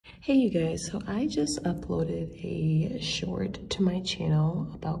Hey you guys, so I just uploaded a short to my channel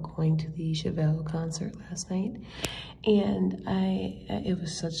about going to the Chevelle concert last night, and it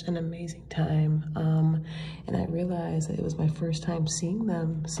was such an amazing time, and I realized that it was my first time seeing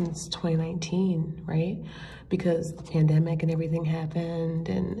them since 2019, right? Because the pandemic and everything happened,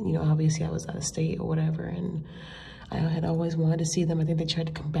 and you know, obviously I was out of state or whatever, and I had always wanted to see them. I think they tried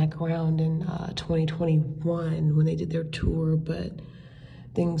to come back around in 2021 when they did their tour, but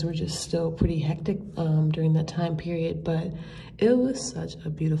things were just still pretty hectic during that time period. But it was such a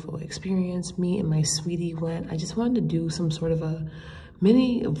beautiful experience. Me and my sweetie went. I just wanted to do some sort of a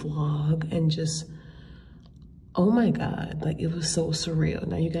mini vlog and just, oh my God, like it was so surreal.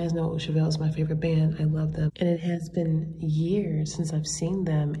 Now you guys know Chevelle is my favorite band. I love them. And it has been years since I've seen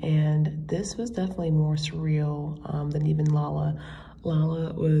them, and this was definitely more surreal than even Lala.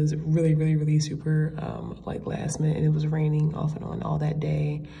 Lala was really super like last minute, and it was raining off and on all that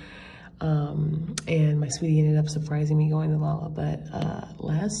day. And my sweetie ended up surprising me going to Lala. But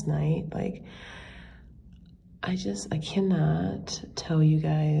last night, like, I cannot tell you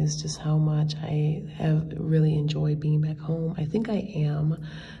guys just how much I have really enjoyed being back home. I think I am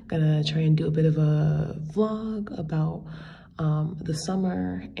gonna try and do a bit of a vlog about the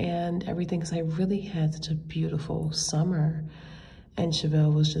summer and everything, because I really had such a beautiful summer. And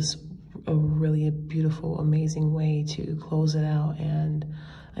Chevelle was just a really beautiful, amazing way to close it out. And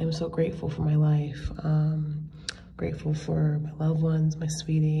I'm so grateful for my life. Grateful for my loved ones, my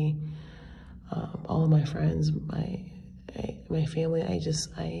sweetie, all of my friends, my family.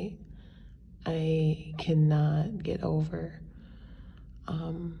 I cannot get over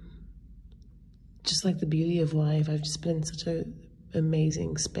just like the beauty of life. I've just been in such an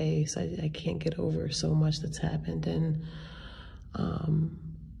amazing space. I can't get over so much that's happened, and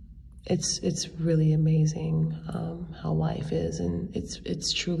it's really amazing how life is, and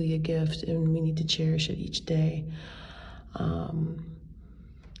it's truly a gift, and we need to cherish it each day.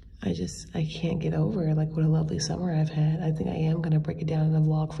 I can't get over like what a lovely summer I've had. I think I am gonna break it down in a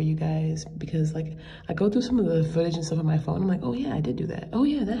vlog for you guys, because like I go through some of the footage and stuff on my phone. I'm like, oh yeah, I did do that. Oh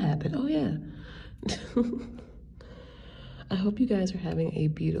yeah, that happened. Oh yeah. I hope you guys are having a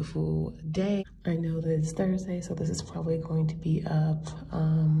beautiful day. I know that it's Thursday, so this is probably going to be up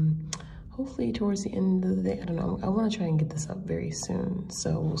hopefully towards the end of the day. I don't know. I want to try and get this up very soon,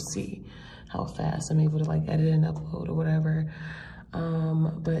 so we'll see how fast I'm able to like edit and upload or whatever.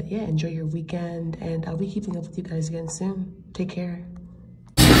 But yeah, enjoy your weekend, and I'll be keeping up with you guys again soon. Take care.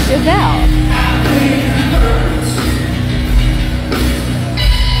 Chevelle.